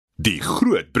Die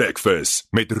groot breakfast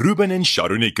met Ruben en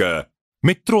Sharonika.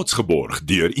 Met trots geborg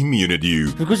deur Immunity.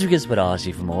 Ek het 'n bietjie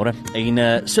inspirasie vanmôre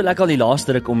en so lekker al die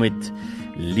laaste ruk om met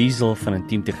Liezel van 'n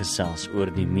team te gesels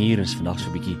oor die muur is vandag so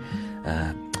 'n bietjie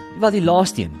wel die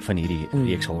laaste een van hierdie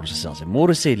reeks waar ons gesels.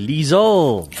 Môre sê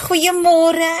Liezel.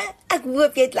 Goeiemôre. Ek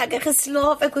hoop jy het lekker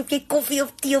geslaap. Ek hoop jy het koffie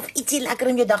of tee of ietsie lekker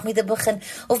om jou dag mee te begin.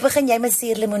 Of begin jy met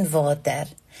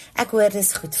suurlemoenwater? Ek hoor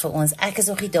dis goed vir ons. Ek is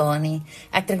nog nie daar nie.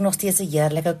 Ek drink nog steeds 'n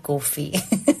heerlike koffie.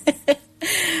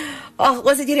 Ag,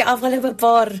 ons het hierdie afgelope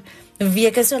paar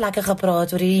weke so lekker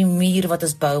gepraat oor hierdie muur wat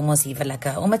ons bou om ons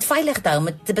huwelike, om dit veilig te hou, om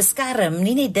dit te beskerm.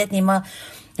 Nie net dit nie, maar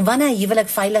wanneer 'n huwelik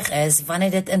veilig is,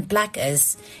 wanneer dit in plek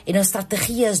is en ons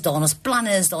strategie is daar, ons planne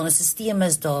is daar, ons stelsel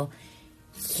is daar.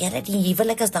 Here, die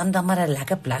huwelik is dan maar 'n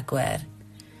lekker plek hoor.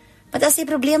 Maar as die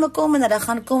probleme kom en dat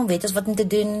gaan kom, weet ons wat om te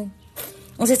doen.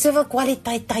 Ons het soveel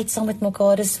kwaliteit tyd saam met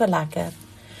mekaar, dis so lekker.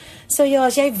 So ja,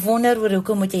 as jy wonder oor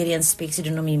hoekom moet jy hierdie inspeksie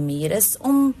doen om die muur is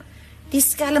om die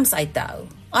skelms uit te hou.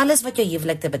 Alles wat jou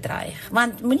huwelik te bedreig.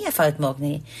 Want moenie 'n fout maak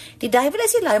nie. Die duiwel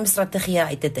is nie lui om strategieë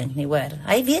uit te dink nie, hoor.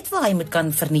 Hy weet waar hy moet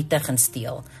kan vernietig en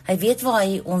steel. Hy weet waar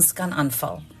hy ons kan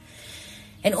aanval.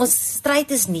 En ons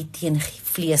stryd is nie teen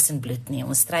vlees en bloed nie.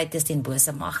 Ons stryd is teen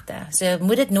bose magte. So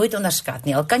moet dit nooit onderskat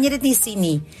nie. Al kan jy dit nie sien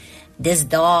nie. Dis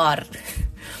daar.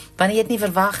 Wanneer jy dit nie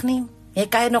verwag nie. Jy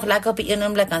kuier nog lekker op 'n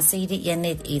oomblik dan sê die een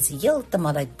net iets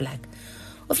heeltemal uit plek.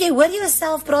 Of jy hoor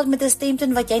jouself praat met 'n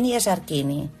stemtoon wat jy nie eers herken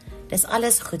nie. Dis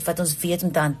alles goed wat ons weet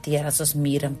om te hanteer as ons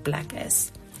muur in plek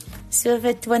is. So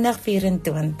vir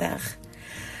 2024.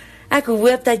 Ek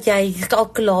hoop dat jy al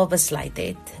klaar besluit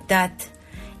het dat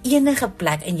enige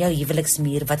plek in jou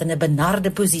huweliksmuur wat in 'n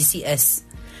benarde posisie is,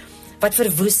 wat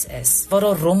verwoes is, waar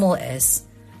daar rommel is,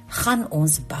 gaan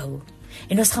ons bou.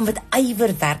 En ons gaan met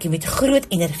ywer werk en met groot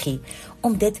energie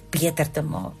om dit beter te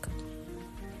maak.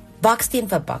 Baksteen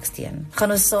vir baksteen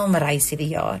gaan ons saam reis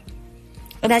hierdie jaar.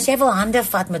 En as jy wil hande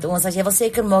vat met ons, as jy wil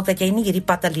seker maak dat jy nie hierdie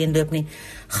pad alleen loop nie,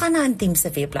 gaan na 'n team se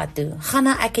webblad toe, gaan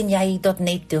na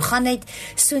ekenjy.net toe, gaan net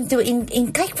soontoe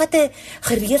en kyk wat 'n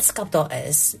gereedskap daar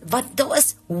is. Wat daar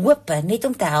is hoop net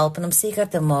om te help en om seker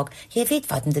te maak jy weet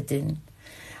wat om te doen.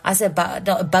 As 'n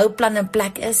bouplan in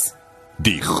plek is.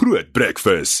 Die groot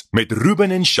breakfast met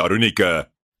Ruben en Sharonika.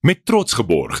 Met trots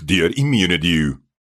geborg deur Immunity.